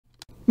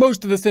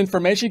Most of this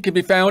information can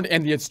be found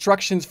in the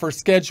Instructions for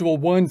Schedule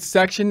 1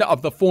 section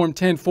of the Form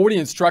 1040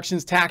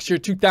 Instructions Tax Year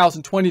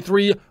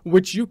 2023,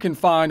 which you can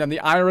find on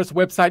the IRS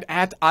website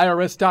at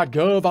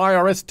irs.gov,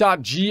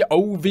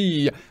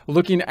 irs.gov.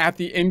 Looking at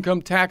the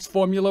income tax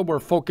formula, we're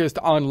focused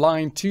on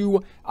line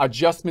 2,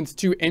 adjustments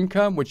to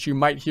income, which you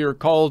might hear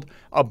called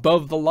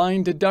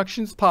above-the-line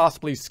deductions,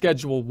 possibly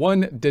Schedule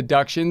 1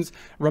 deductions.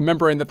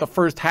 Remembering that the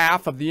first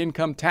half of the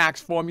income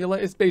tax formula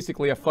is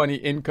basically a funny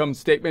income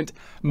statement.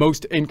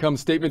 Most income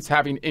statements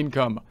having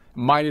income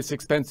minus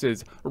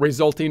expenses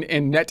resulting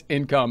in net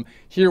income.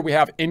 Here we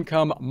have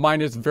income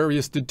minus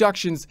various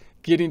deductions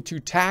getting to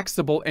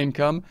taxable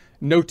income.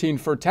 Noting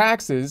for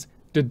taxes,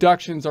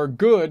 deductions are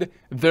good,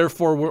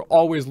 therefore we're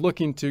always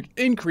looking to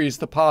increase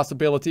the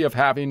possibility of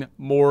having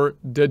more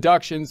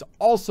deductions.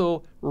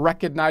 Also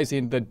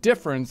recognizing the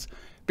difference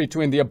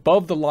between the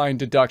above-the-line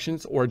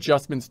deductions or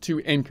adjustments to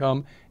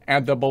income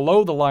and the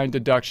below-the-line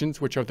deductions,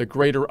 which are the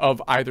greater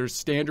of either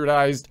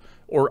standardized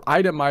or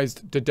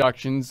itemized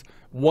deductions.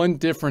 One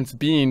difference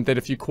being that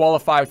if you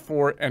qualify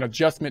for an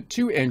adjustment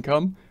to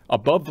income,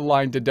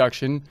 above-the-line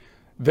deduction,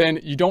 then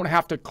you don't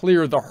have to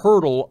clear the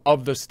hurdle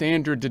of the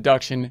standard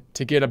deduction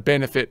to get a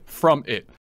benefit from it.